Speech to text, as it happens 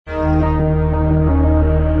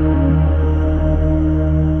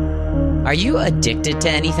Are you addicted to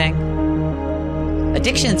anything?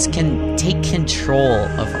 Addictions can take control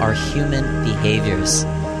of our human behaviors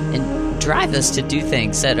and drive us to do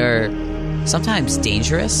things that are sometimes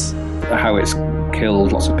dangerous. How it's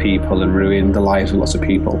killed lots of people and ruined the lives of lots of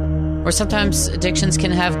people. Or sometimes addictions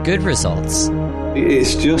can have good results.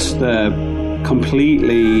 It's just a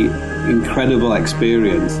completely incredible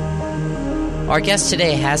experience. Our guest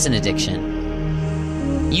today has an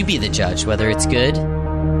addiction. You be the judge whether it's good,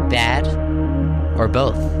 bad, or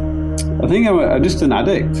both. I think I'm just an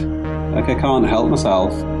addict. Like, I can't help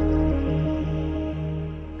myself.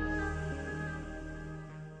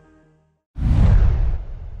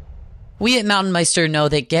 We at MTNmeister know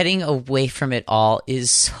that getting away from it all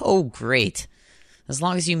is so great, as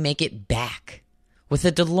long as you make it back. With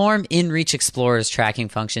the DeLorme InReach Explorer's tracking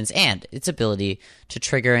functions and its ability to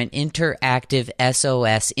trigger an interactive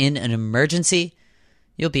SOS in an emergency,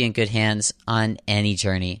 you'll be in good hands on any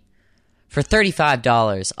journey. For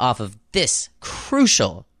 $35 off of this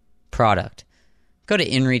crucial product, go to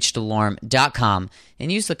inreachdelorme.com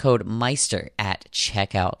and use the code Meister at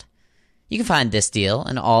checkout. You can find this deal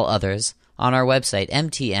and all others on our website,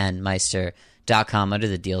 MTNmeister.com, under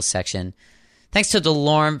the deals section. Thanks to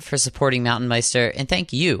DeLorme for supporting MTNmeister, and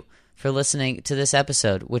thank you for listening to this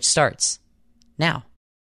episode, which starts now.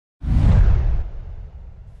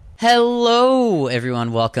 Hello,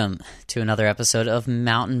 everyone. Welcome to another episode of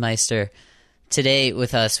MTNmeister. Today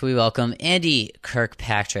with us, we welcome Andy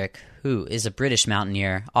Kirkpatrick, who is a British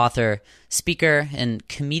mountaineer, author, speaker, and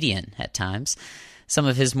comedian at times. Some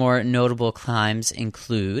of his more notable climbs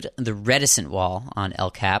include the Reticent Wall on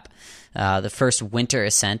El Cap, the first winter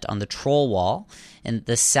ascent on the Troll Wall, and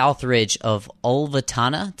the South Ridge of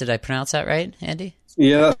Ulvetanna. Did I pronounce that right, Andy?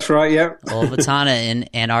 Yeah, that's right, yeah. Ulvetanna in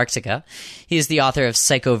Antarctica. He is the author of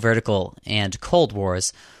Psychovertical and Cold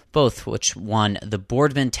Wars, both which won the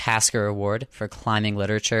Boardman Tasker Award for climbing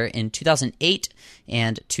literature in 2008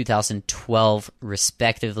 and 2012,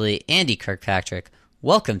 respectively. Andy Kirkpatrick,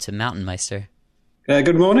 welcome to MTNmeister.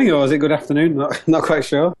 Good morning, or is it good afternoon? Not quite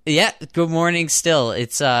sure. Yeah, good morning still.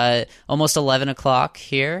 It's almost 11 o'clock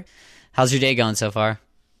here. How's your day going so far?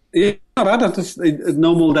 Yeah, not bad. I've just a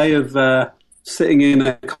normal day of sitting in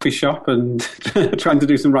a coffee shop and trying to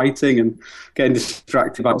do some writing and getting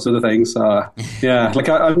distracted by other things. So, yeah, like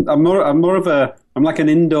I'm like an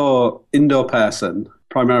indoor person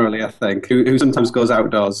primarily, I think, who sometimes goes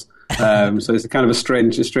outdoors. So it's kind of a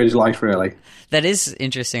strange life, really. That is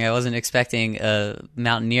interesting. I wasn't expecting a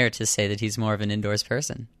mountaineer to say that he's more of an indoors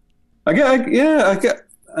person. I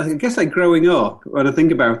guess like growing up, when I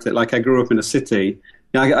think about it, like I grew up in a city.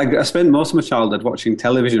 I spent most of my childhood watching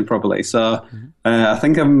television, probably. So I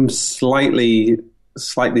think I'm slightly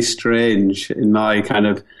strange in my kind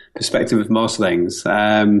of perspective of most things.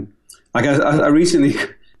 Like I recently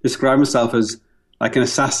described myself as like an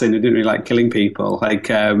assassin who didn't really like killing people. Like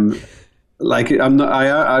I'm not.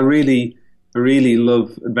 I really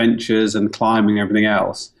love adventures and climbing and everything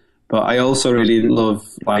else. But I also really love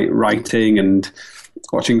like writing and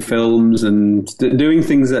watching films and doing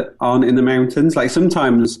things that aren't in the mountains. Like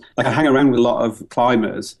sometimes, like I hang around with a lot of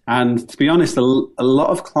climbers, and to be honest, a lot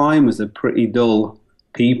of climbers are pretty dull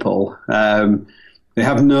people. They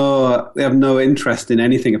have no interest in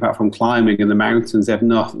anything apart from climbing in the mountains. They have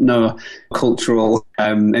no cultural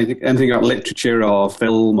anything about literature or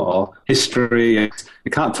film or history.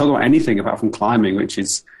 They can't talk about anything apart from climbing, which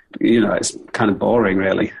is, it's kind of boring,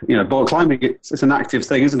 really. But climbing, it's an active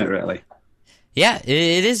thing, isn't it? Really. Yeah,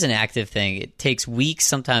 it is an active thing. It takes weeks,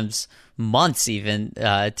 sometimes months, even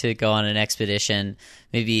to go on an expedition.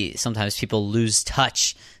 Maybe sometimes people lose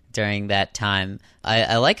touch during that time.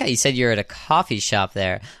 I like how you said you're at a coffee shop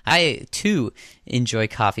there. I, too, enjoy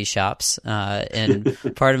coffee shops, and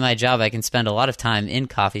part of my job, I can spend a lot of time in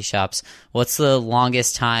coffee shops. What's the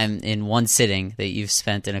longest time in one sitting that you've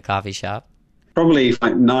spent in a coffee shop? Probably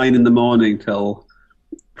like 9 a.m. till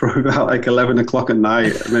probably about like 11 o'clock at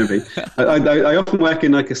night, maybe. I often work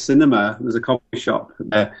in like a cinema. There's a coffee shop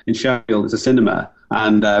in Sheffield. There's a cinema,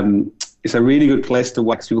 and it's a really good place to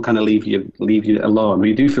work because people kind of leave you alone. But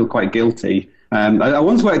you do feel quite guilty. I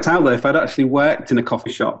once worked out that if I'd actually worked in a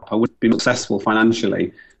coffee shop, I would have been successful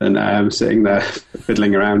financially than sitting there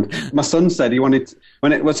fiddling around. My son said when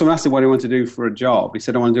someone asked him what he wanted to do for a job, he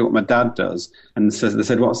said, I want to do what my dad does. And so they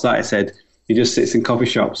said, what's that? I said, he just sits in coffee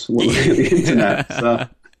shops looking at the internet.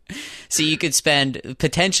 So you could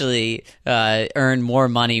potentially earn more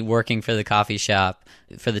money working for the coffee shop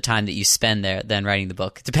for the time that you spend there than writing the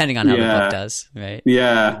book, depending on how the book does, right?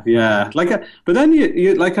 Yeah. But then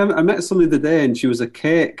you like I met somebody the other day, and she was a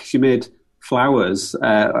cake. She made flowers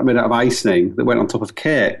made out of icing that went on top of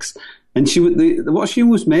cakes, And what she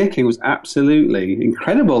was making was absolutely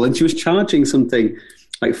incredible. And she was charging something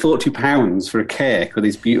like £40 for a cake with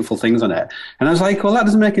these beautiful things on it. And I was like, well, that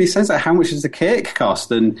doesn't make any sense. Like, how much does the cake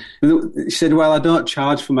cost? And she said, well, I don't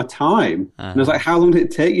charge for my time. And I was like, how long did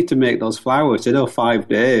it take you to make those flowers? She said, 5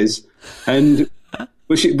 days. And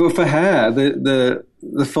but for her, the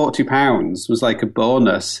 £40 was like a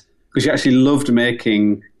bonus because she actually loved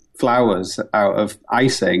making flowers out of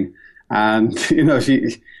icing. And,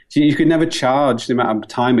 you could never charge the amount of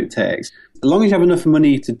time it takes. As long as you have enough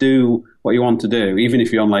money to do what you want to do, even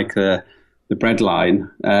if you're on like the bread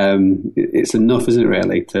line, it's enough, isn't it,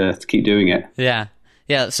 really, to keep doing it? Yeah.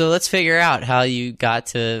 Yeah, so let's figure out how you got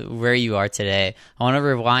to where you are today. I want to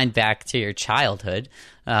rewind back to your childhood.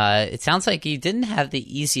 It sounds like you didn't have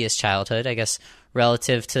the easiest childhood, I guess,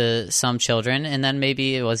 relative to some children, and then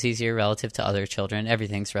maybe it was easier relative to other children.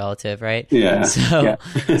 Everything's relative, right? Yeah.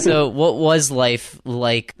 So what was life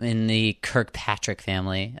like in the Kirkpatrick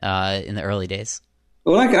family in the early days?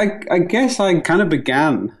 Well, I guess I kind of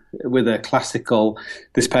began with a classical,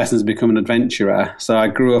 this person's become an adventurer. So I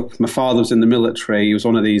grew up, my father was in the military. He was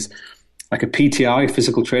one of these, like a PTI,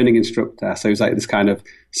 physical training instructor. So he was like this kind of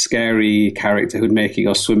scary character who'd make you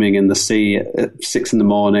go swimming in the sea at 6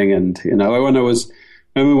 a.m. And,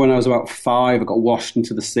 when I was about 5, I got washed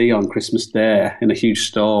into the sea on Christmas Day in a huge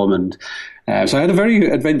storm. And so I had a very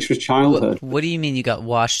adventurous childhood. What do you mean you got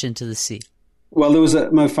washed into the sea? Well,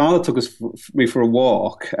 my father took me for a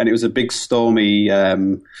walk, and it was a big stormy.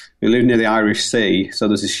 We lived near the Irish Sea, so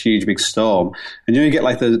there's this huge big storm, and you get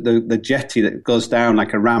like the jetty that goes down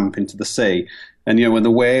like a ramp into the sea, and when the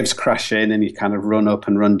waves crash in, and you kind of run up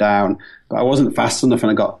and run down. But I wasn't fast enough,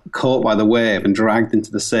 and I got caught by the wave and dragged into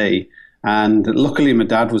the sea. And luckily, my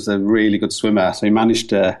dad was a really good swimmer, so he managed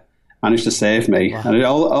to save me. Wow. And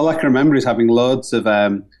all I can remember is having loads of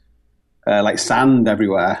like sand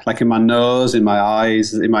everywhere, like in my nose, in my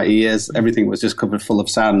eyes, in my ears. Everything was just covered full of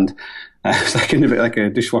sand. It's like a bit like a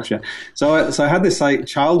dishwasher. So I had this like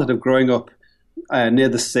childhood of growing up near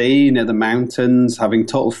the sea, near the mountains, having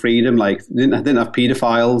total freedom. Like didn't have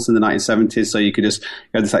paedophiles in the 1970s, so you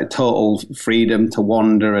had this like total freedom to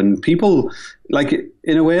wander. And people, like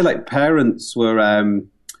in a way, like parents were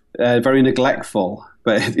very neglectful.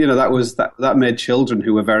 But that made children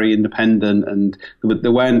who were very independent, and they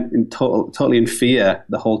weren't totally in fear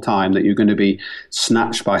the whole time that you're going to be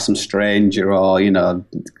snatched by some stranger or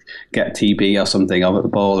get TB or something, or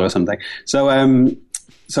Ebola or something. So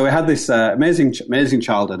we had this amazing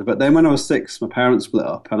childhood. But then when I was 6, my parents split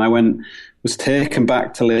up, and I was taken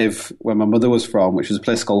back to live where my mother was from, which was a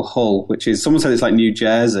place called Hull, which is, someone said it's like New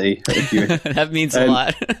Jersey. That means a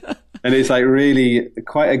lot. And it's like really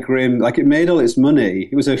quite a grim, like it made all its money.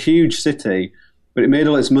 It was a huge city, but it made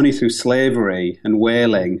all its money through slavery and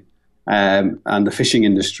whaling and the fishing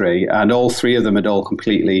industry. And all 3 of them had all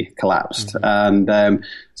completely collapsed. Mm-hmm. And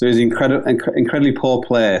so it was an incredibly poor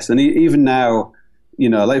place. And even now,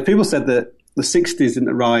 like people said that the 60s didn't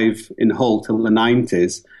arrive in Hull till the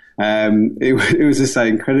 90s. It was this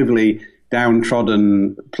incredibly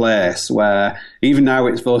downtrodden place where even now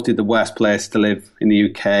it's voted the worst place to live in the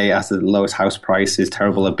UK, as the lowest house prices,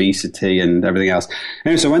 terrible obesity and everything else.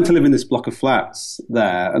 Anyway, so I went to live in this block of flats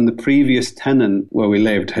there, and the previous tenant where we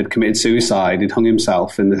lived had committed suicide. He'd hung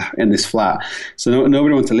himself in this flat, so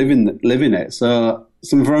nobody wanted to live in it. So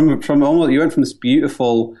from almost, you went from this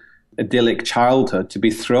beautiful idyllic childhood to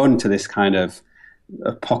be thrown into this kind of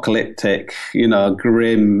apocalyptic,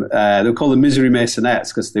 grim. They were called the misery masonettes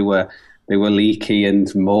because they were leaky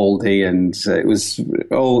and mouldy, and it was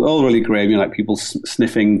all really grim. Like people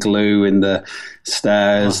sniffing glue in the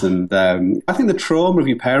stairs, and I think the trauma of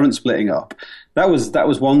your parents splitting up, that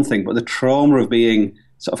was one thing. But the trauma of being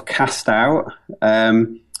sort of cast out,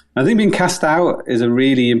 I think being cast out is a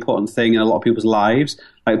really important thing in a lot of people's lives.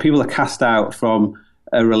 Like people are cast out from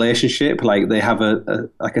a relationship, like they have a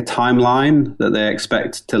timeline that they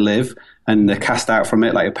expect to live, and they're cast out from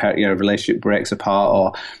it. Like a relationship breaks apart,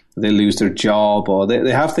 or they lose their job, or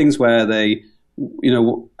they have things where they,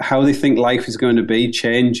 how they think life is going to be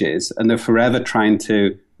changes, and they're forever trying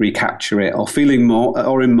to recapture it, or feeling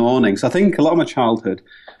or in mourning. So I think a lot of my childhood,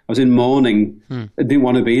 I was in mourning. I didn't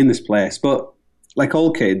want to be in this place, but like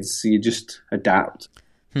all kids, you just adapt.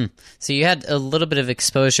 So you had a little bit of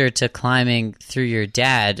exposure to climbing through your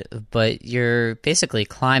dad, but you're basically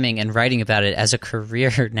climbing and writing about it as a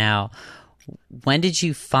career now. When did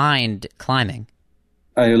you find climbing?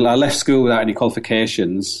 I left school without any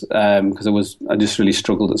qualifications because I just really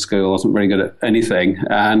struggled at school. I wasn't very good at anything.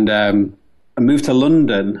 And I moved to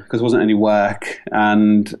London because there wasn't any work.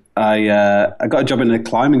 And I got a job in a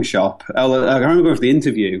climbing shop. I remember going for the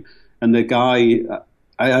interview, and the guy,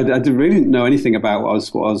 I didn't really know anything about what I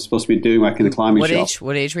was supposed to be doing working in the climbing shop.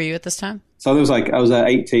 What age were you at this time? So I was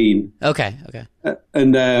 18. Okay.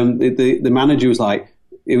 And the manager was like,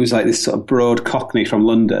 it was like this sort of broad cockney from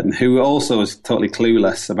London who also was totally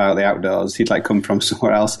clueless about the outdoors. He'd like come from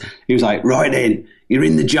somewhere else. He was like, right in, you're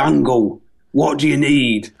in the jungle. What do you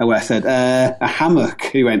need? And I said, a hammock.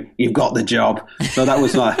 He went, you've got the job. So that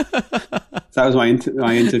was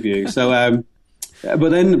my interview. So, but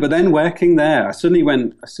then working there, I suddenly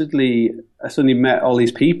met all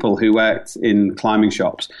these people who worked in climbing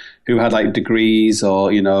shops who had like degrees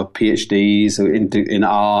or, PhDs in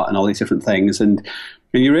art and all these different things. And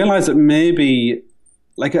you realize that maybe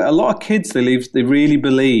like a lot of kids, they really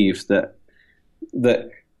believe that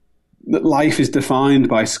life is defined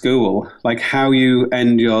by school, like how you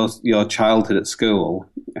end your childhood at school,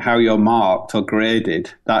 how you're marked or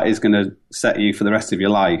graded, that is going to set you for the rest of your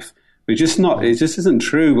life. It just isn't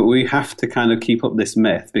true, but we have to kind of keep up this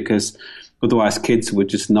myth because otherwise kids would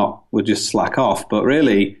just slack off. But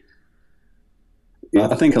really,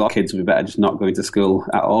 I think a lot of kids would be better just not going to school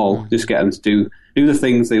at all. Just get them to do the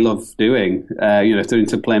things they love doing. If they're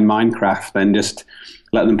into playing Minecraft, then just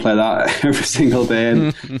let them play that every single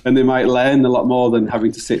day, and they might learn a lot more than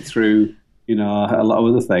having to sit through, a lot of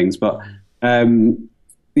other things. But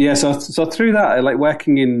so through that, I like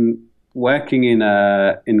working in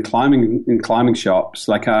climbing shops.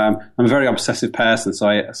 Like I'm a very obsessive person, so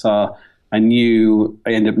I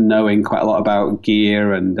ended up knowing quite a lot about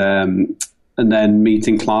gear and then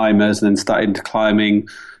meeting climbers and then started climbing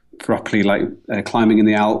properly, like climbing in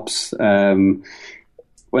the Alps.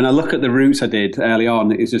 When I look at the routes I did early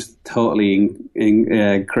on, it's just totally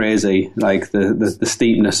crazy, like the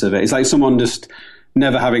steepness of it. It's like someone just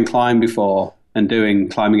never having climbed before and doing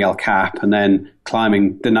climbing El Cap and then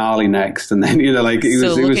climbing Denali next. And then,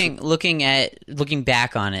 looking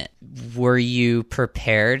back on it, were you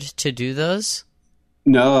prepared to do those?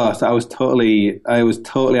 No, I was totally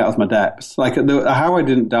out of my depths. Like how I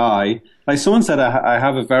didn't die. Like someone said, I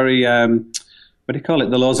have a very what do you call it?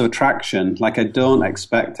 The laws of attraction. Like I don't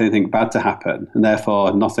expect anything bad to happen, and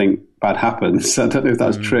therefore nothing bad happens. I don't know if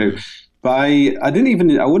that's true, but I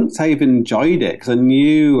wouldn't say I even enjoyed it because I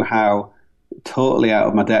knew how totally out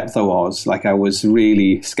of my depth I was. Like I was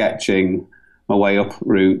really sketching my way up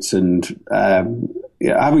routes and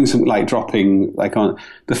having some like dropping like on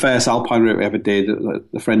the first alpine route we ever did, the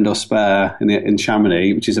Friendo Spur in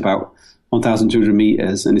Chamonix, which is about 1,200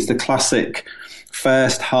 meters, and it's the classic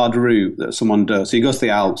first hard route that someone does. So you go to the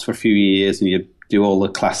Alps for a few years and you do all the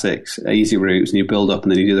classics, easy routes, and you build up,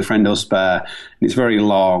 and then you do the Friendo Spur, and it's very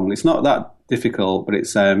long. It's not that difficult, but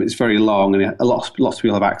it's very long, and lots of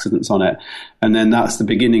people have accidents on it. And then that's the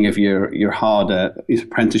beginning of your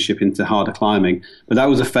apprenticeship into harder climbing. But that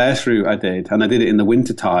was the first route I did, and I did it in the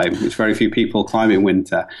winter time, which very few people climb in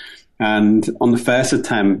winter. And on the first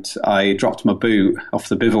attempt, I dropped my boot off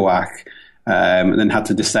the bivouac. And then had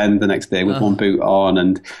to descend the next day with one boot on,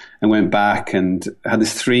 and went back and had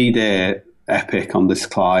this 3-day epic on this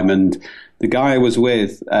climb. And the guy I was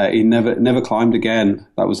with, he never climbed again.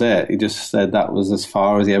 That was it. He just said that was as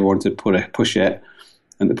far as he ever wanted to push it.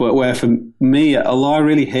 But where for me, although I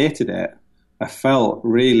really hated it, I felt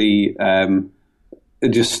really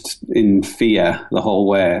just in fear the whole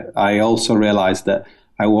way. I also realised that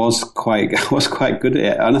I was quite good at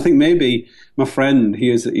it, and I think maybe my friend,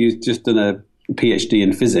 he's just done a PhD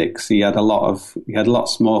in physics. He had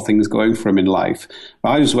lots more things going for him in life. But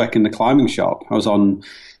I was working in the climbing shop. I was on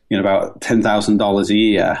about $10,000 a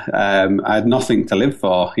year. I had nothing to live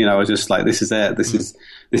for. I was just like, this is it. This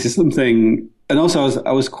is something. And also,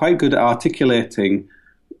 I was quite good at articulating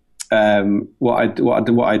what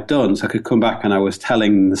I'd done, so I could come back and I was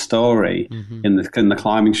telling the story in the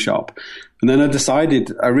climbing shop. And then I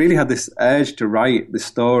decided I really had this urge to write the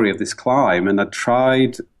story of this climb, and I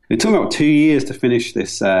tried. It took me about 2 years to finish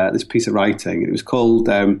this piece of writing. It was called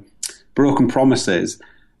Broken Promises,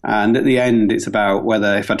 and at the end, it's about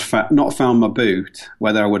whether if I'd not found my boot,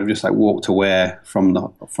 whether I would have just like walked away from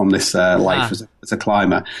this life as a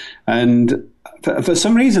climber. And for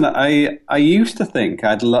some reason, I used to think I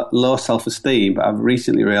had low self-esteem, but I've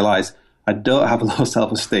recently realised I don't have low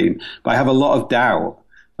self-esteem, but I have a lot of doubt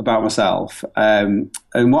about myself. And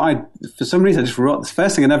for some reason, I just wrote this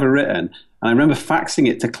first thing I'd ever written, and I remember faxing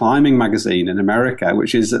it to Climbing Magazine in America,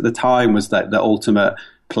 which is at the time was the ultimate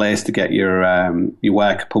place to get your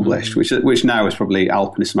work published, which now is probably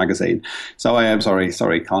Alpinist Magazine. So I am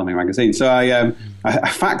sorry, Climbing Magazine. So I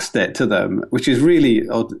faxed it to them, which is really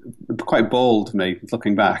quite bold of me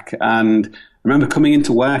looking back. And I remember coming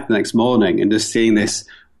into work the next morning and just seeing this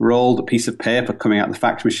rolled piece of paper coming out of the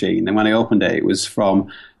fax machine. And when I opened it, it was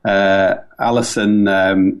from Alison,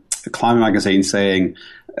 the Climate magazine, saying,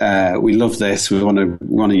 "We love this. We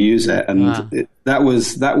want to use it," and that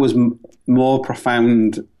was more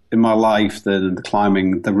profound in my life than the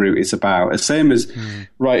climbing the route is about. It's same as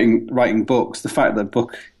writing books. The fact that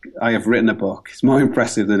I have written a book is more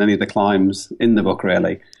impressive than any of the climbs in the book,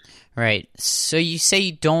 really. Right. So you say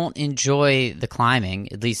you don't enjoy the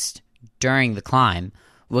climbing, at least during the climb.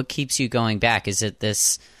 What keeps you going back? Is it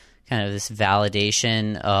this kind of this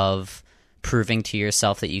validation of proving to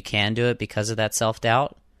yourself that you can do it because of that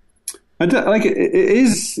self-doubt? It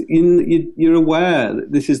is. You're aware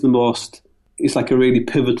that this is the most. It's like a really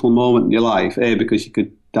pivotal moment in your life, because you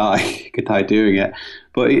could die doing it.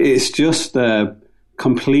 But it's just a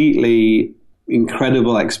completely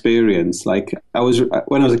incredible experience. Like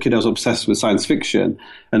when I was a kid, I was obsessed with science fiction,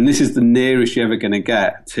 and this is the nearest you're ever going to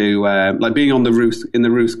get to like being on the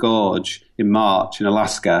Ruth Gorge in March in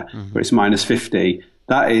Alaska, where it's -50.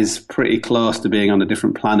 That is pretty close to being on a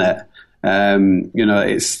different planet.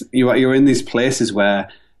 You're in these places where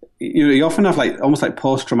you often have almost like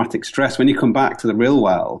post-traumatic stress when you come back to the real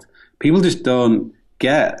world. People just don't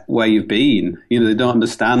get where you've been. They don't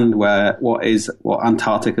understand what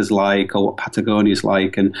Antarctica's like or what Patagonia's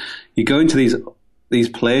like, and you go into these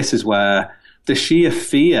places where the sheer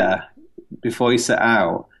fear before you set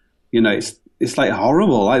out, it's like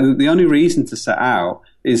horrible. Like the only reason to set out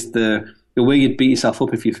is the way you'd beat yourself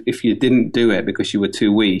up if you didn't do it because you were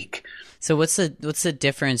too weak. So what's the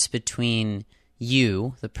difference between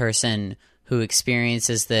you, the person who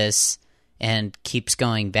experiences this and keeps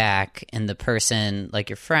going back, and the person like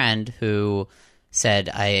your friend who said,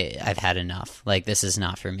 I've had enough, like this is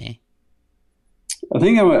not for me? I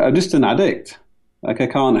think I'm just an addict. Like I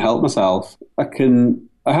can't help myself. I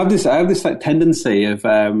have this like tendency of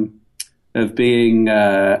being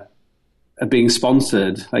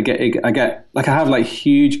sponsored. I have like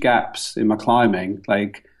huge gaps in my climbing,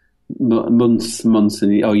 like months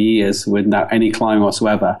or years without any climbing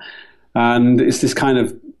whatsoever. And it's this kind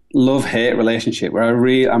of love-hate relationship where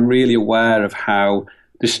I'm really aware of how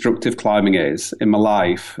destructive climbing is in my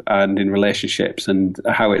life and in relationships, and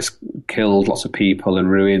how it's killed lots of people and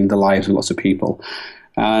ruined the lives of lots of people.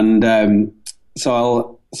 And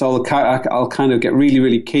so I'll kind of get really,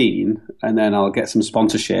 really keen, and then I'll get some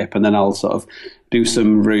sponsorship, and then I'll sort of do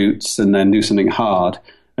some routes and then do something hard.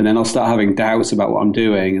 And then I'll start having doubts about what I'm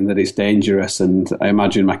doing and that it's dangerous. And I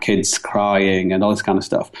imagine my kids crying and all this kind of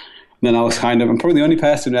stuff. And then I'm probably the only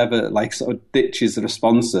person who ever like sort of ditches the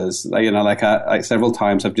sponsors. Like several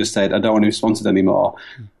times I've just said, I don't want to be sponsored anymore,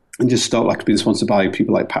 and just stop like being sponsored by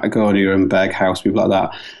people like Patagonia and Berghaus, people like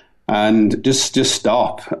that. And just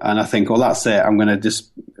stop. And I think, well, that's it. I'm going to just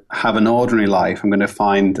have an ordinary life. I'm going to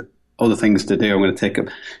find other things to do. I'm going to take up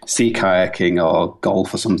sea kayaking or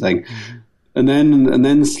golf or something. Mm-hmm. And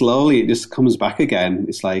then slowly it just comes back again.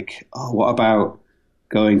 It's like, oh, what about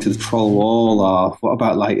going to the Troll Wall? Or what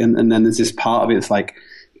about like, and then there's this part of it that's like,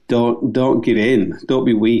 don't give in. Don't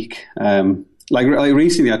be weak. Like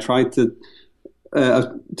recently I tried to,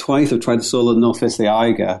 twice I've tried to solo the North Face of the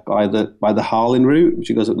Eiger by the Harlin route,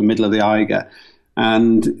 which goes up the middle of the Eiger.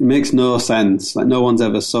 And it makes no sense. Like no one's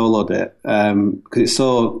ever soloed it because it's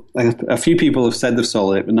so. Like a few people have said they've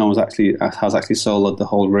soloed it, but no one's actually soloed the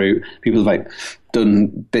whole route. People have like done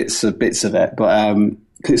bits of it, but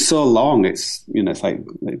because it's so long, it's it's like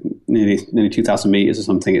nearly 2,000 meters or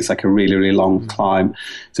something. It's like a really, really long climb,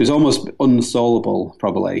 so it's almost unsolable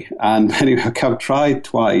probably. And anyway, I've tried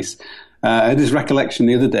twice. I had this recollection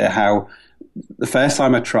the other day how the first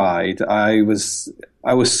time I tried, I was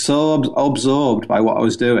so absorbed by what I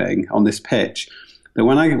was doing on this pitch that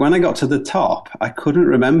when I got to the top, I couldn't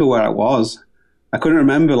remember where I was. I couldn't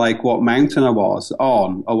remember like what mountain I was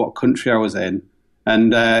on or what country I was in.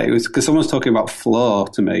 And it was because someone was talking about flow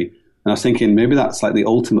to me, and I was thinking maybe that's like the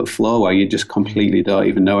ultimate flow where you just completely don't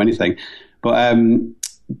even know anything. But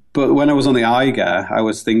when I was on the Eiger, I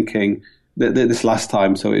was thinking that this last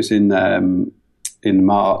time, so it was in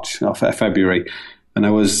March or February, and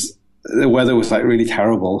the weather was like really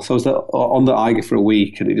terrible. So I was on the Eiger for a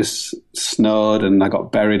week, and it just snowed, and I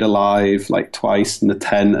got buried alive like twice in the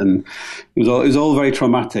tent, and it was all very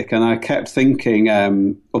traumatic. And I kept thinking,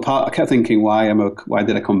 why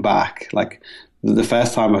did I come back? Like the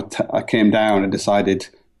first time I came down and decided,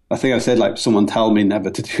 I think I said like, someone tell me never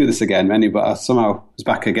to do this again, but I somehow was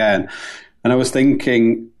back again, and I was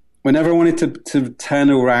thinking, whenever I wanted to turn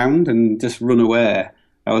around and just run away,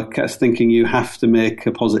 I kept thinking you have to make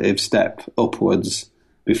a positive step upwards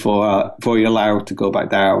before you're allowed to go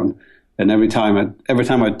back down. And every time I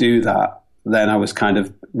do that, then I was kind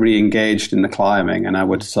of re-engaged in the climbing, and I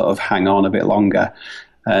would sort of hang on a bit longer.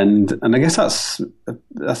 and I guess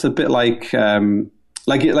that's a bit like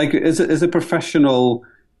as a professional.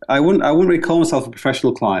 I wouldn't really call myself a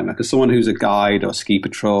professional climber, because someone who's a guide or ski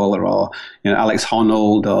patroller, or Alex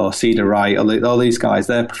Honnold or Cedar Wright, all these guys,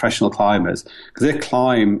 they're professional climbers because they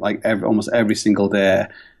climb like almost every single day.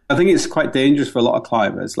 I think it's quite dangerous for a lot of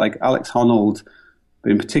climbers, like Alex Honnold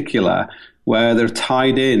in particular, where they're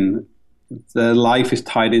tied in. Their life is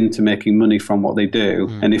tied into making money from what they do,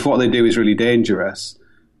 and if what they do is really dangerous,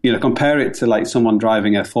 compare it to like someone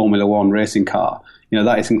driving a Formula One racing car.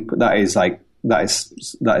 That is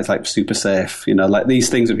like super safe. Like these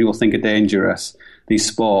things that people think are dangerous, these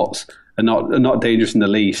sports are not dangerous in the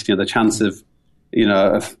least. The chance of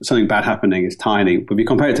something bad happening is tiny. But if you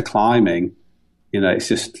compare it to climbing, it's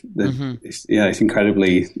just it's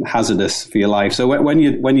incredibly hazardous for your life. So when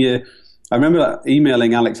you I remember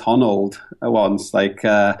emailing Alex Honnold once,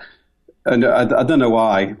 and I don't know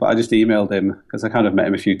why, but I just emailed him because I kind of met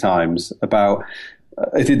him a few times about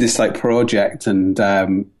I did this like project, and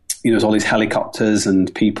there's all these helicopters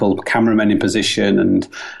and people, cameramen in position, and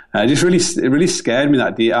it really scared me,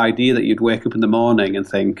 that the idea that you'd wake up in the morning and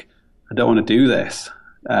think, I don't want to do this,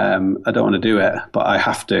 I don't want to do it, but I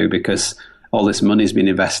have to because all this money's been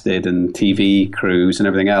invested and TV crews and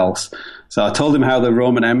everything else. So I told him how the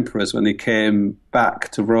Roman emperors, when they came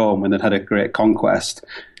back to Rome, when they'd had a great conquest,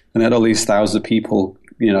 and they had all these thousands of people,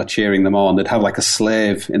 cheering them on, they'd have like a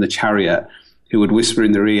slave in the chariot who would whisper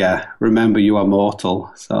in their ear, "Remember, you are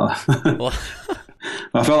mortal." So I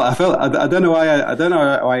don't know why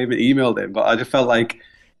I even emailed him, but I just felt like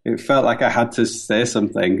I had to say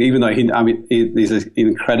something, even though he's an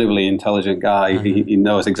incredibly intelligent guy. He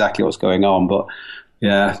knows exactly what's going on, but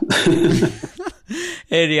yeah.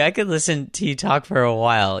 Andy, I could listen to you talk for a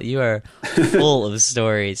while. You are full of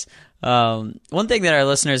stories. One thing that our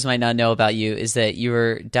listeners might not know about you is that you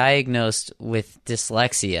were diagnosed with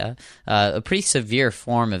dyslexia, a pretty severe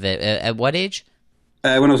form of it. At what age?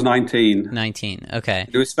 When I was 19. 19. Okay.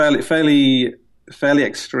 It was fairly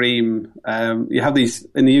extreme. You have these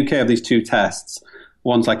in the UK. Have these two tests.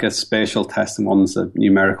 One's like a spatial test, and one's a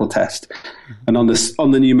numerical test. And on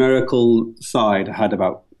the numerical side, I had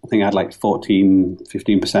like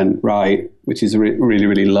 14-15% right, which is really,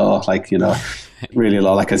 really low. Really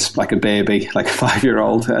low, like a baby, like a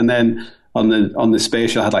 5-year-old. And then on the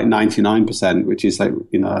spatial, I had like 99%, which is like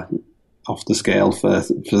off the scale for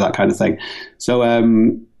that kind of thing. So,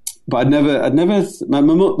 but I'd never. My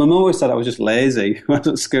mum always said I was just lazy when I was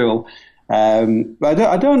at school. But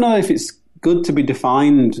I don't know if it's good to be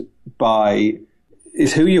defined by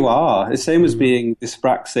is who you are. It's the same as being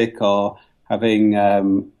dyspraxic or having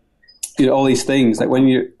all these things. Like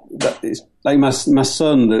it's like my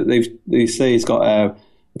son, that they say he's got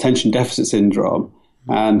attention deficit syndrome,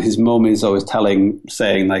 and his mum is always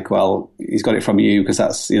saying like, well, he's got it from you because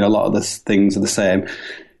that's a lot of the things are the same.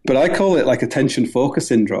 But I call it like attention focus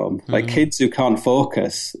syndrome. Like kids who can't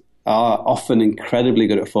focus are often incredibly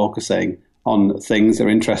good at focusing on things they're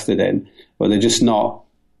interested in, but they're just not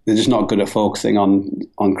good at focusing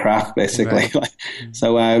on craft, basically. Right.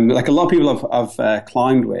 So like a lot of people I've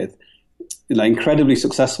climbed with, incredibly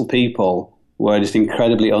successful people were just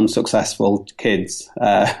incredibly unsuccessful kids.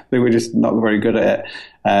 They were just not very good at it.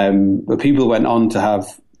 But people went on to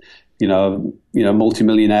have,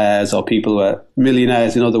 multimillionaires, or people who were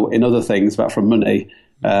millionaires in other things, but from money.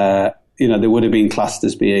 They would have been classed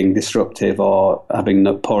as being disruptive or having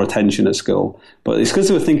poor attention at school. But it's because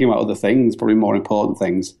they were thinking about other things, probably more important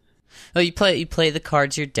things. Well, you play the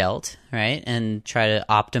cards you're dealt, right, and try to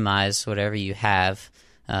optimize whatever you have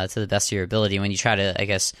to the best of your ability. When you try to, I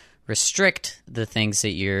guess, restrict the things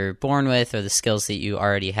that you're born with or the skills that you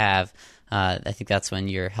already have, I think that's when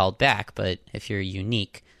you're held back. But if you're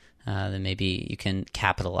unique, then maybe you can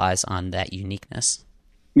capitalize on that uniqueness.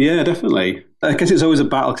 Yeah, definitely. I guess it's always a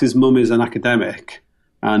battle because his mum is an academic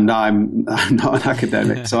and I'm not an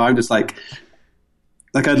academic. So I'm just like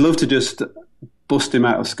I'd love to just bust him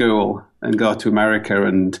out of school and go to America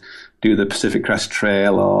and do the Pacific Crest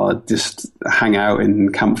Trail, or just hang out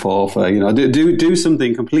in Camp 4 for, do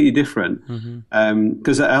something completely different.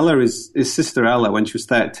 Because his sister Ella, when she was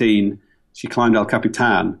 13, she climbed El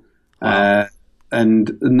Capitan. Wow. And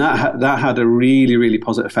that had a really, really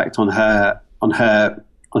positive effect on her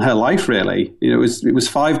life, really. It was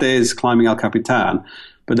 5 days climbing El Capitan,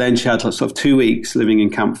 but then she had sort of 2 weeks living in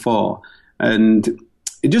Camp 4, and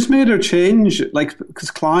it just made her change. Like, because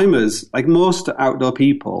climbers, like most outdoor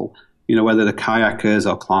people, whether they're kayakers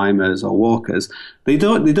or climbers or walkers, you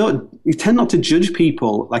tend not to judge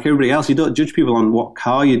people like everybody else. You don't judge people on what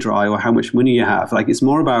car you drive or how much money you have. Like, it's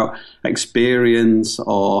more about experience,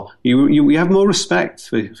 or you have more respect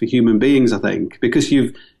for human beings, I think, because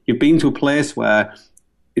you've been to a place where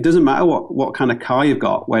it doesn't matter what kind of car you've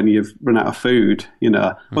got when you've run out of food.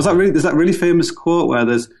 There's that really famous quote where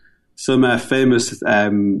there's some famous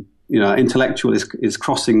intellectual is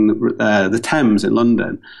crossing the Thames in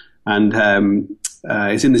London, and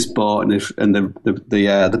he's in this boat, and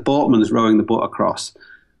the boatman is rowing the boat across,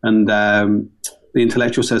 and the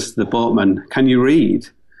intellectual says to the boatman, "Can you read?"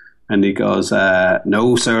 And he goes,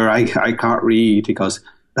 "No, sir, I can't read." He goes,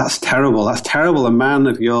 "That's terrible. That's terrible. A man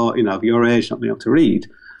of your age not being able to read."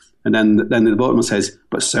 And then the boatman says,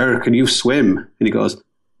 "But sir, can you swim?" And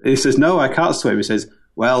he says, "No, I can't swim." He says,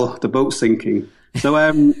 "Well, the boat's sinking." So,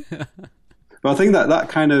 but I think that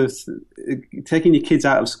kind of taking your kids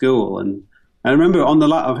out of school, and I remember on the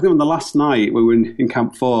last night we were in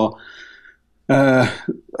Camp 4. So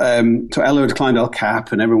Ella had climbed El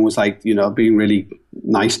Cap, and everyone was like, being really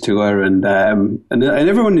nice to her, and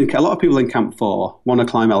everyone, a lot of people in Camp 4 want to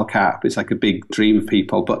climb El Cap. It's like a big dream of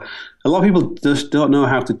people, but a lot of people just don't know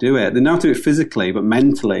how to do it. They know how to do it physically, but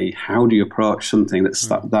mentally, how do you approach something that's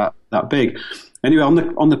that big? Anyway,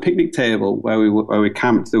 on the picnic table where we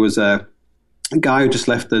camped, there was a guy who just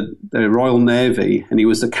left the Royal Navy, and he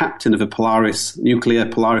was the captain of a nuclear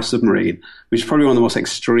Polaris submarine, which is probably one of the most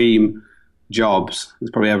extreme jobs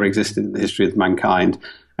that's probably ever existed in the history of mankind.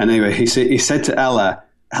 And anyway, he said to Ella,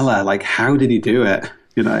 like, how did he do it?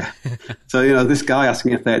 So this guy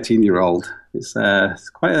asking a 13-year-old, it's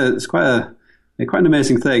quite an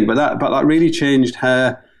amazing thing. But that really changed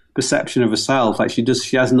her perception of herself. Like, she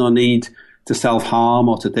has no need to self-harm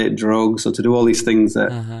or to take drugs or to do all these things that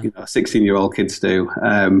 16-year-old kids do,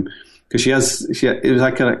 because it was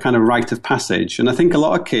like a kind of rite of passage. And I think a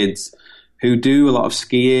lot of kids who do a lot of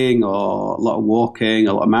skiing or a lot of walking,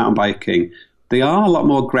 a lot of mountain biking, they are a lot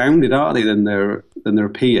more grounded, aren't they, than their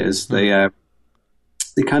peers. They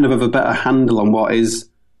kind of have a better handle on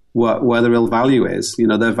where the real value is.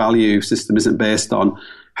 Their value system isn't based on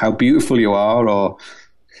how beautiful you are or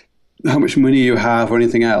how much money you have or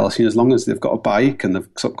anything else. As long as they've got a bike and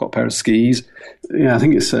they've got a pair of skis. I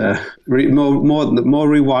think it's more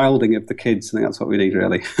rewilding of the kids. I think that's what we need,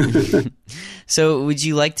 really. So would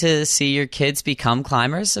you like to see your kids become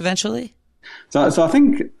climbers eventually? So I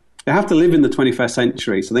think they have to live in the 21st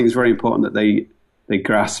century. So I think it's very important that they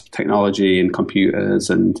grasp technology and computers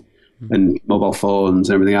and mobile phones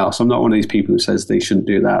and everything else. I'm not one of these people who says they shouldn't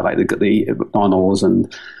do that. Like, they eat at McDonald's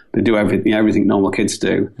and they do everything normal kids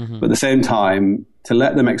do. Mm-hmm. But at the same time, to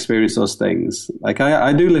let them experience those things. Like,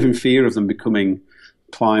 I do live in fear of them becoming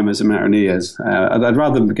climbers and mountaineers. I'd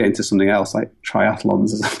rather them get into something else, like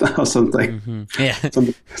triathlons or something. Mm-hmm. Yeah.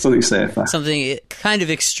 something safer. Something kind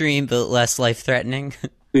of extreme but less life-threatening.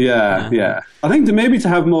 Yeah. I think to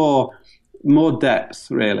have more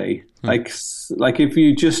depth, really. Like if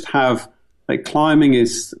you just have, like, climbing and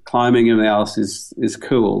everything else is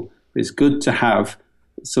cool. It's good to have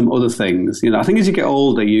some other things. I think as you get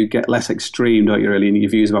older, you get less extreme, don't you, really, in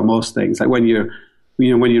your views about most things. Like, when you're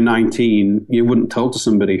 19, you wouldn't talk to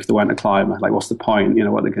somebody if they weren't a climber. Like, what's the point?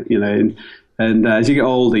 And as you get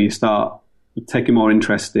older, you start taking more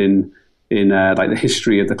interest in like the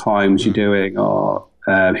history of the climbs you're doing, or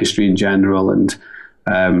history in general. And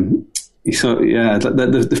the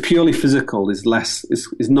purely physical is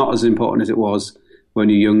not as important as it was when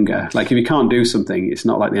you're younger. Like, if you can't do something, it's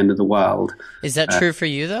not like the end of the world. Is that true for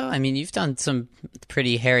you, though? I mean, you've done some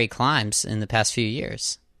pretty hairy climbs in the past few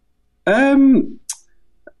years.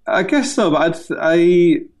 I guess so, but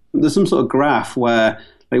there's some sort of graph where,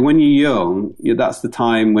 like, when you're young, that's the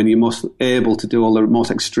time when you're most able to do all the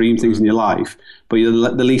most extreme things in your life, but you're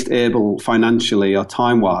the least able financially or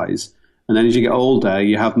time-wise. And then as you get older,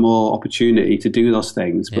 you have more opportunity to do those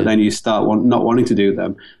things, but then you start not wanting to do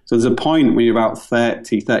them. So there's a point when you're about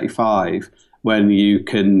 30, 35, when you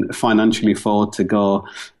can financially afford to go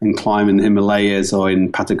and climb in the Himalayas or in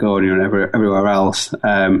Patagonia and everywhere else.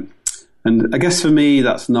 And I guess for me,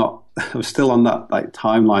 I was still on that, like,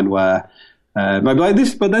 timeline where,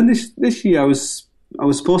 but then this year I was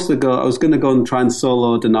supposed to go. I was going to go and try and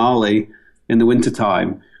solo Denali in the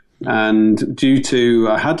wintertime. And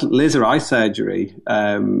I had laser eye surgery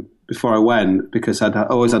before I went, because I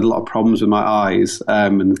always had a lot of problems with my eyes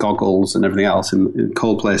and goggles and everything else in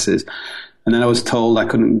cold places. And then I was told I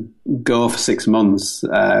couldn't go for 6 months.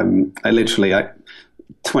 I literally,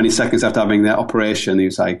 20 seconds after having the operation, he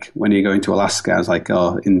was like, "When are you going to Alaska?" I was like,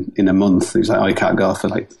 "Oh, in a month." He was like, "Oh, you can't go for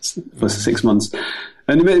 6 months."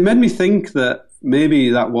 And it made me think that maybe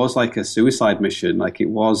that was like a suicide mission. Like it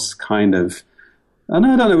was kind of, I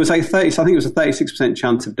don't know, it was like 30, I think it was a 36%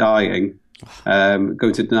 chance of dying.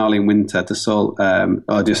 Going to Denali in winter to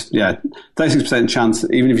 36% chance,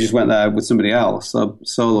 even if you just went there with somebody else. So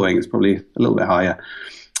soloing is probably a little bit higher.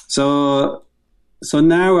 So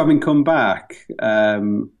now having come back, I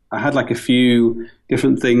had like a few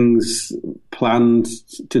different things planned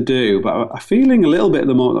to do, but I'm feeling a little bit at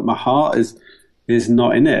the moment that my heart is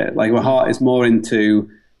not in it. Like my heart is more into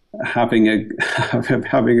having a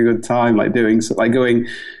good time, like doing so, like going.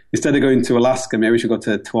 Instead of going to Alaska, maybe we should go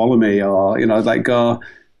to Tuolumne, or like go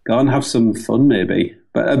and have some fun, maybe.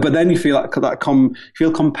 But then you feel like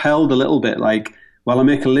feel compelled a little bit, like, well, I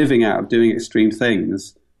make a living out of doing extreme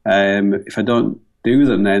things. If I don't do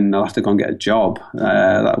them, then I'll have to go and get a job.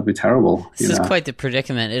 That would be terrible. This is quite the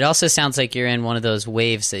predicament. It also sounds like you're in one of those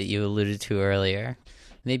waves that you alluded to earlier.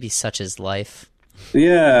 Maybe such is life.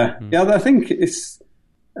 Yeah, I think it's.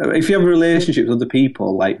 If you have a relationship with other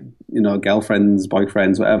people, like, girlfriends,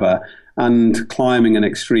 boyfriends, whatever, and climbing an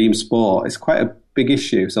extreme sport, it's quite a big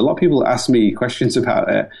issue. So a lot of people ask me questions about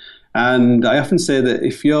it. And I often say that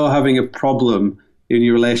if you're having a problem in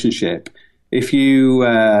your relationship, if you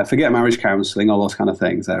forget marriage counselling, all those kind of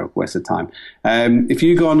things, they're a waste of time. If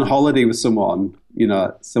you go on holiday with someone,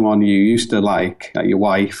 someone you used to like your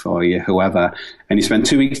wife or your whoever, and you spend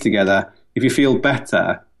 2 weeks together, if you feel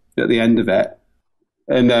better at the end of it,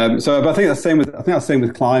 and but I think that's the same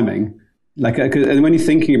with climbing. Like, and when you're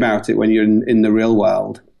thinking about it, when you're in the real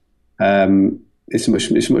world, it's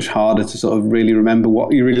much harder to sort of really remember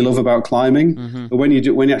what you really love about climbing. Mm-hmm. But when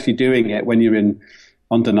you're actually doing it, when you're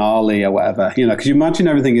on Denali or whatever, because you imagine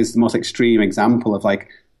everything is the most extreme example of like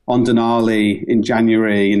on Denali in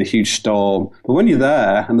January in a huge storm. But when you're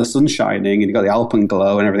there and the sun's shining and you've got the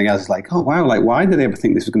alpenglow and everything else, it's like, oh wow, like why did they ever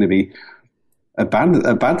think this was going to be a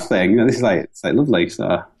bad thing? This is like, it's like lovely.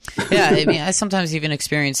 So yeah, I mean, I sometimes even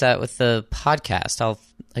experience that with the podcast. I'll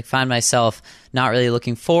like find myself not really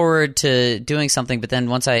looking forward to doing something, but then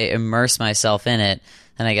once I immerse myself in it,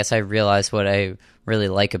 then I guess I realize what I really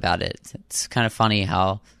like about it. It's kind of funny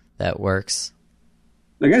how that works.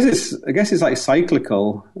 I guess it's like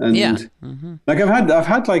cyclical, and yeah. Like I've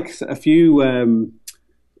had like a few. I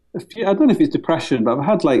don't know if it's depression, but I've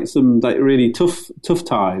had like some like really tough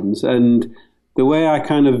times, and the way I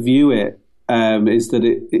kind of view it is that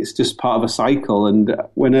it's just part of a cycle, and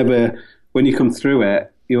when you come through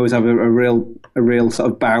it, you always have a real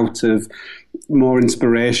sort of bout of more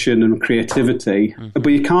inspiration and creativity. Mm-hmm. But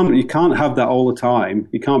you can't have that all the time.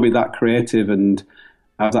 You can't be that creative and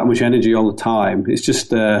have that much energy all the time. It's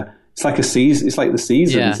just it's like a season. It's like the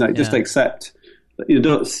seasons. Yeah, like just accept.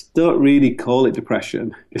 Don't really call it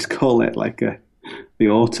depression. Just call it like the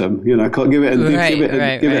autumn. Give it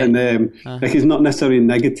a name. Like it's not necessarily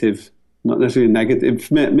negative. Not necessarily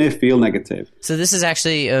negative. It may feel negative. So this is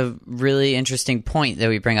actually a really interesting point that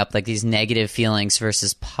we bring up, like these negative feelings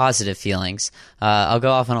versus positive feelings. I'll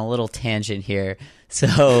go off on a little tangent here.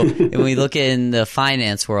 So when we look in the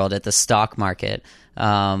finance world at the stock market,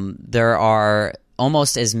 there are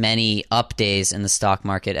almost as many up days in the stock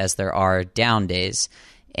market as there are down days.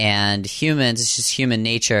 And humans, it's just human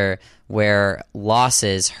nature where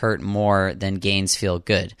losses hurt more than gains feel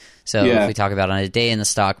good. So if we talk about on a day in the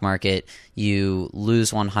stock market, you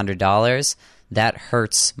lose $100, that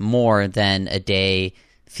hurts more than a day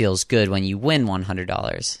feels good when you win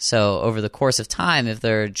 $100. So over the course of time, if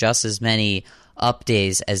there are just as many up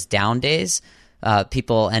days as down days,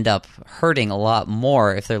 people end up hurting a lot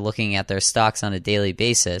more if they're looking at their stocks on a daily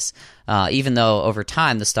basis, even though over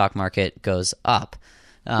time the stock market goes up.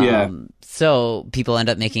 So people end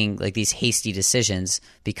up making like these hasty decisions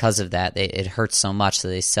because of that. It hurts so much that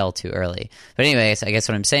they sell too early. But anyways, I guess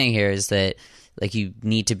what I'm saying here is that like you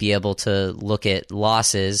need to be able to look at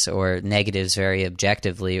losses or negatives very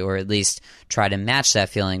objectively, or at least try to match that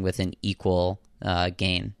feeling with an equal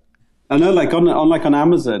gain. I know, like on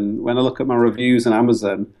Amazon, when I look at my reviews on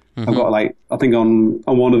Amazon, mm-hmm. I've got like, I think on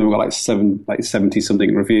one of them I've got like 70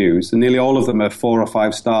 something reviews, and nearly all of them are 4 or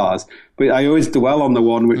 5 stars. But I always dwell on the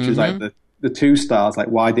one which is like the 2 stars, like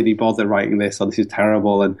why did he bother writing this, or this is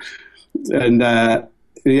terrible, and but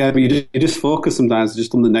you just focus sometimes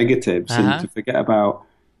just on the negatives, and you forget about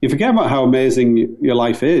how amazing your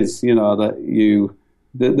life is. That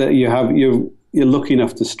you're lucky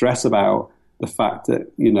enough to stress about the fact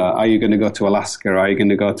that, are you going to go to Alaska? Or are you going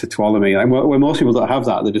to go to Tuolumne? Like, where most people don't have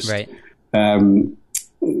that. They're just, right.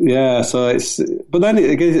 So but then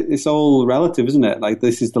it's all relative, isn't it? Like,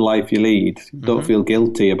 this is the life you lead. Mm-hmm. Don't feel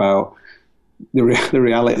guilty about the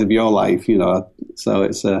realities of your life, So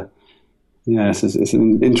it's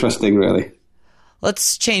interesting, really.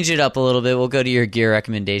 let's change it up a little bit. We'll go to your gear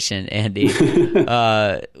recommendation, Andy.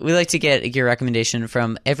 We like to get a gear recommendation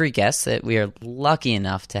from every guest that we are lucky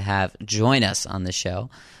enough to have join us on the show.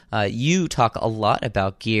 You talk a lot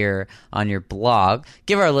about gear on your blog.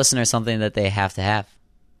 Give our listeners something that they have to have.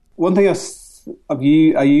 One thing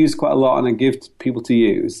I use quite a lot and I give to people to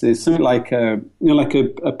use is something like a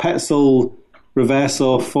Petzl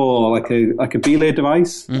Reverso 4, like a belay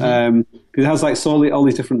device. Because it has like all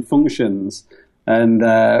these different functions. And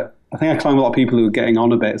I think I climb a lot of people who are getting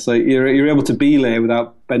on a bit. So you're able to belay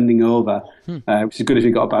without bending over, which is good if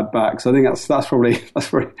you've got a bad back. So I think that's probably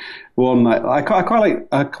one. I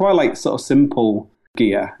quite like sort of simple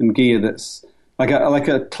gear and gear that's like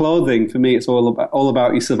a clothing. For me, it's all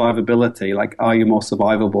about your survivability. Like, are you more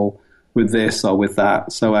survivable with this or with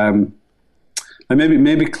that? So and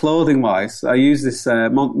maybe clothing wise, I use this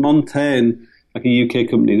Montaigne, like a UK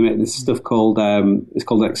company. They make this stuff called it's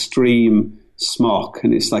called Extreme Smock,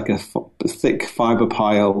 and it's like a thick fiber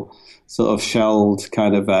pile, sort of shelled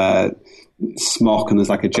kind of smock, and there's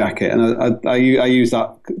like a jacket, and I use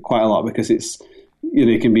that quite a lot because it's,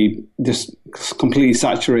 it can be just completely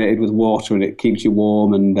saturated with water and it keeps you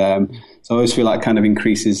warm, and so I always feel like it kind of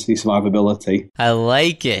increases your survivability. I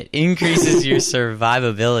like it. Increases your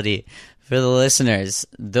survivability. For the listeners,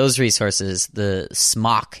 those resources, the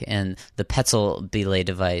smock and the Petzl belay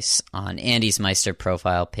device on Andy's Meister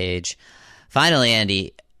profile page. Finally,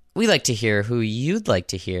 Andy, we like to hear who you'd like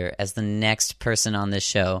to hear as the next person on this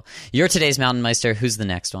show. You're today's Mountain Meister. Who's the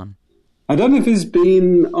next one? I don't know if he's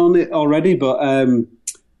been on it already, but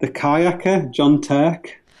the kayaker, John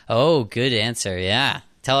Turk. Oh, good answer, yeah.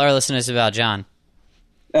 Tell our listeners about John.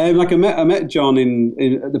 I met John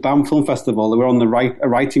at the BAM Film Festival. We were on a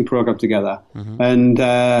writing program together, and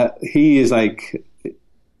he is like,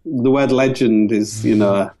 the word legend is,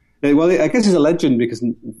 well, I guess he's a legend because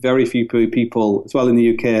very few people, as well in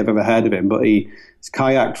the UK, have ever heard of him. But he's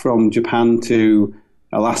kayaked from Japan to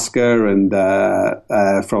Alaska and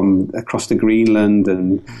from across to Greenland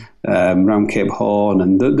and around Cape Horn,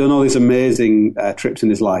 and done all these amazing trips in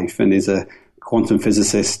his life. And he's a quantum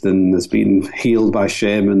physicist and has been healed by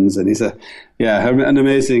shamans. And he's an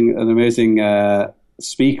amazing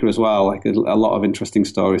speaker as well. Like a lot of interesting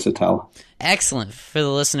stories to tell. Excellent. For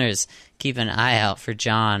the listeners, keep an eye out for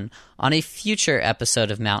John on a future episode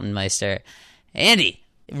of Mountain Meister. Andy,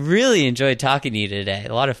 really enjoyed talking to you today.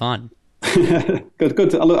 A lot of fun.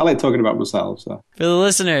 Good. I like talking about myself. So. For the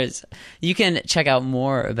listeners, you can check out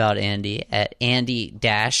more about Andy at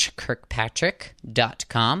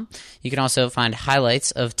andy-kirkpatrick.com. You can also find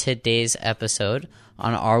highlights of today's episode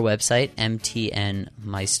on our website,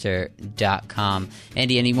 MTNmeister.com.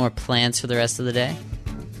 Andy, any more plans for the rest of the day?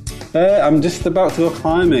 I'm just about to go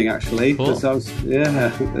climbing, actually. Cool.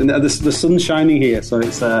 And the sun's shining here, so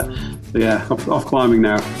it's off climbing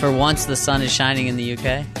now. For once, the sun is shining in the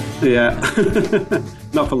UK? Yeah,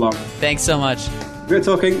 not for long. Thanks so much. Great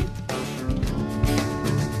talking.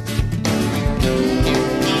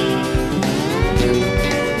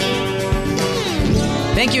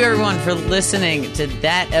 Thank you, everyone, for listening to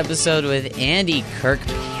that episode with Andy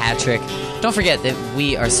Kirkpatrick. Don't forget that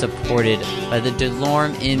we are supported by the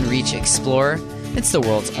DeLorme InReach Explorer. It's the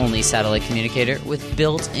world's only satellite communicator with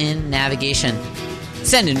built-in navigation.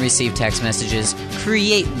 Send and receive text messages,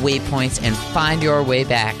 create waypoints, and find your way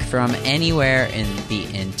back from anywhere in the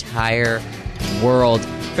entire world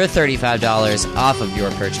for $35 off of your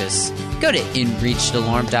purchase. Go to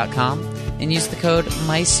inreachdelorme.com and use the code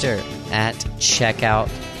Meister at checkout.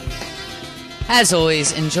 As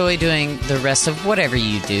always, enjoy doing the rest of whatever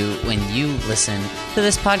you do when you listen to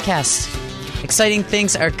this podcast. Exciting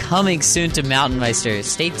things are coming soon to Mountain Meister.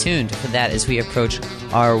 Stay tuned for that as we approach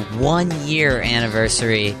our 1-year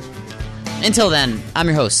anniversary. Until then, I'm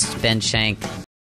your host, Ben Shank.